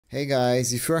Hey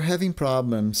guys, if you're having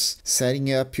problems setting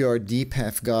up your deep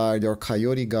half guard or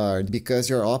coyote guard because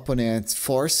your opponent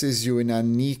forces you in a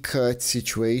knee cut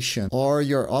situation, or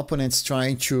your opponent's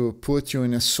trying to put you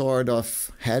in a sort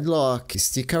of headlock,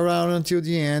 stick around until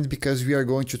the end because we are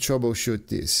going to troubleshoot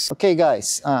this. Okay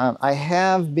guys, I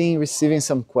have been receiving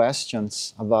some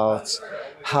questions about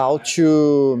how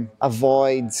to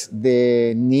avoid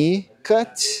the knee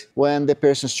cut when the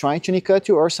person's trying to knee cut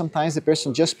you, or sometimes the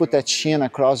person just put that shin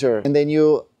across your, and then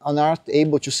you are not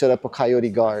able to set up a coyote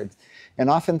guard. And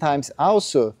oftentimes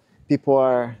also people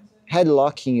are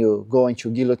headlocking you, going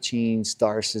to guillotines,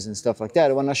 darces and stuff like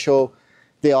that. I want to show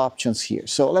the options here.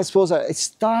 So let's suppose I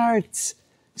start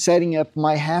setting up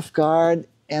my half guard,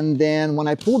 and then when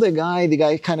I pull the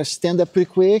guy kind of stand up pretty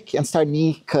quick and start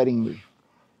knee cutting me.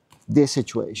 This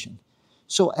situation.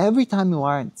 So every time you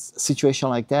are in a situation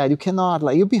like that, you cannot,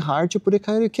 like, it'll be hard to put a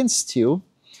coyote, you can still.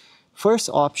 First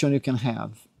option you can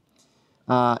have,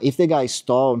 if the guy is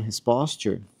tall in his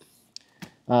posture,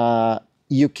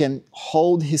 you can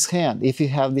hold his hand. If you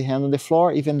have the hand on the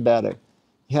floor, even better.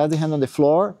 You have the hand on the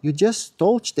floor, you just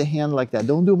touch the hand like that.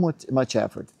 Don't do much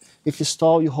effort. If he's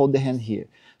tall, you hold the hand here.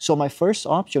 So my first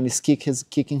option is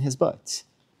kicking his butt.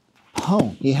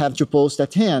 Oh, you have to post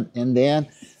that hand, and then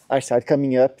I start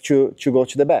coming up to go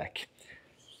to the back.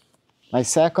 My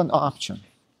second option,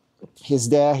 he's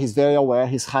there, he's very aware,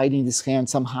 he's hiding this hand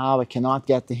somehow, I cannot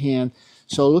get the hand.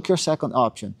 So look your second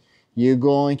option. You're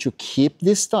going to keep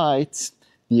this tight,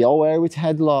 be aware with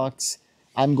headlocks.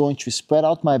 I'm going to spread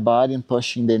out my body and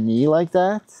pushing the knee like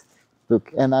that.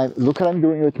 Look, and look what I'm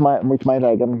doing with my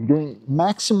leg. I'm doing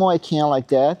maximum I can like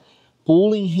that,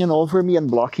 pulling him over me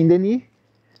and blocking the knee.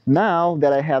 Now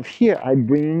that I have here, I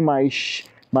bring my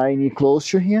knee close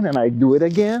to him, and I do it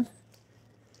again,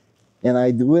 and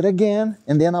I do it again,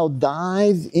 and then I'll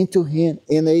dive into him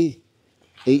in a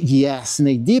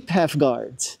deep half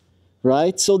guard,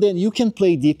 right? So then you can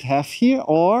play deep half here,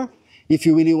 or if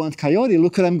you really want coyote,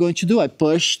 look what I'm going to do. I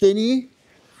push the knee.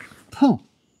 Boom.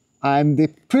 I'm the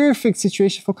perfect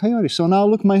situation for coyote. So now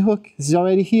look, my hook is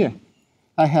already here.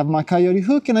 I have my coyote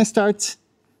hook, and I start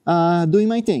doing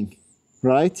my thing,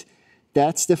 right?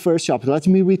 That's the first option. Let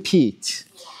me repeat.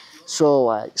 So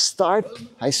I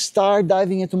start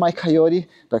diving into my coyote.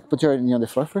 Like, put your knee on the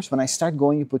floor first. When I start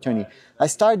going, you put your knee. I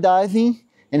start diving,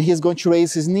 and he's going to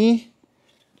raise his knee,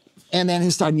 and then he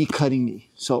start knee cutting me.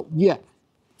 So yeah,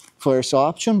 first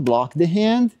option, block the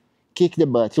hand, kick the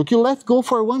butt. Look, you let go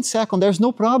for 1 second, there's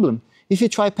no problem. If you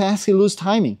try pass, you lose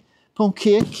timing. Boom,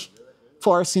 kick,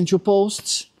 force into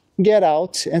posts, get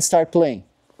out, and start playing,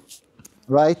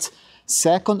 right?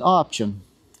 Second option,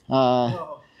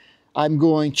 I'm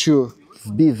going to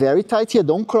be very tight here.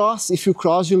 Don't cross. If you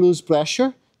cross, you lose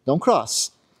pressure. Don't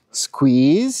cross.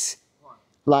 Squeeze.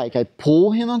 Like, I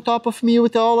pull him on top of me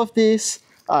with all of this.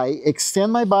 I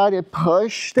extend my body. I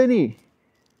push the knee.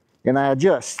 And I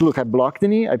adjust. Look, I block the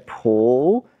knee. I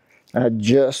pull. I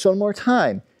adjust one more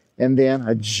time. And then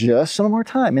adjust one more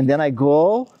time. And then I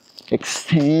go,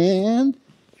 extend.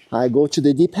 I go to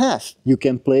the deep half. You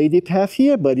can play deep half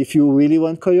here, but if you really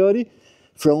want coyote,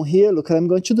 from here, look what I'm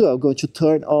going to do. I'm going to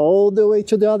turn all the way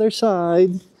to the other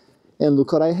side, and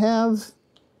look what I have.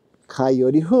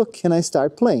 Coyote hook, and I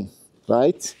start playing,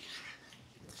 right?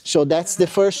 So that's the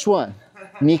first one,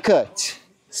 knee cut.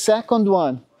 Second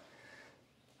one,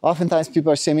 oftentimes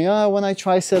people are saying, oh, when I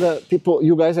try set up,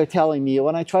 you guys are telling me,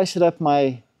 when I try set up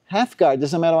my half guard,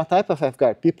 doesn't matter what type of half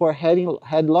guard, people are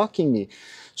headlocking me.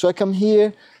 So I come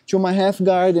here to my half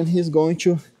guard, and he's going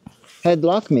to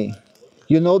headlock me.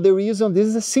 You know the reason? This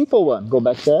is a simple one. Go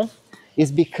back there.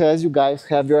 It's because you guys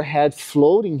have your head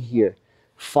floating here,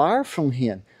 far from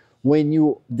him. When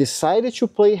you decided to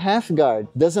play half guard,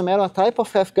 doesn't matter what type of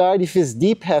half guard, if it's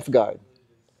deep half guard.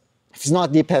 If it's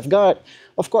not deep half guard,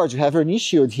 of course, you have your knee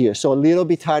shield here, so a little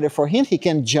bit harder for him. He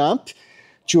can jump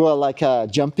to like a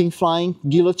jumping, flying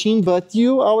guillotine, but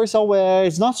you always aware,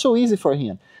 it's not so easy for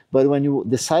him. But when you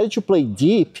decided to play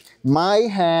deep, my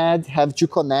head have to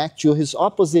connect to his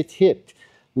opposite hip.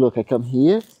 Look, I come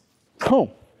here, boom.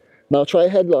 Now try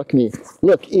headlock me.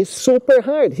 Look, it's super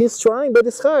hard. He's trying, but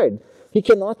it's hard. He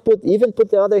cannot even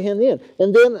put the other hand in.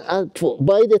 And then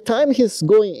by the time he's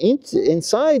going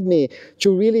inside me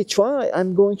to really try,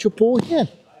 I'm going to pull him.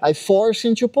 I force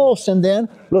him to post, and then,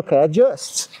 look, I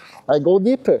adjust. I go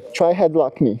deeper. Try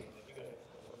headlock me.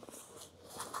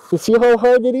 You see how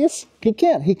hard it is? He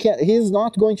can't. He's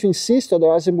not going to insist,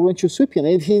 otherwise I'm going to sweep him.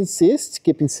 If he insists,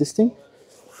 keep insisting.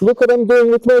 Look what I'm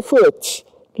doing with my foot.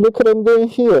 Look what I'm doing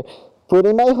here.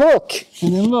 Putting my hook.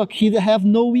 And then look, he have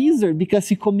no wizard because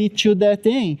he commit to that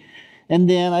thing. And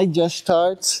then I just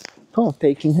start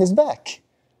taking his back.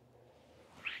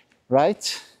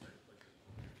 right?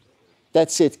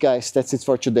 That's it, guys. That's it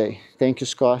for today. Thank you,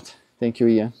 Scott. Thank you,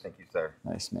 Ian. Thank you, sir.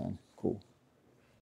 Nice, man. Cool.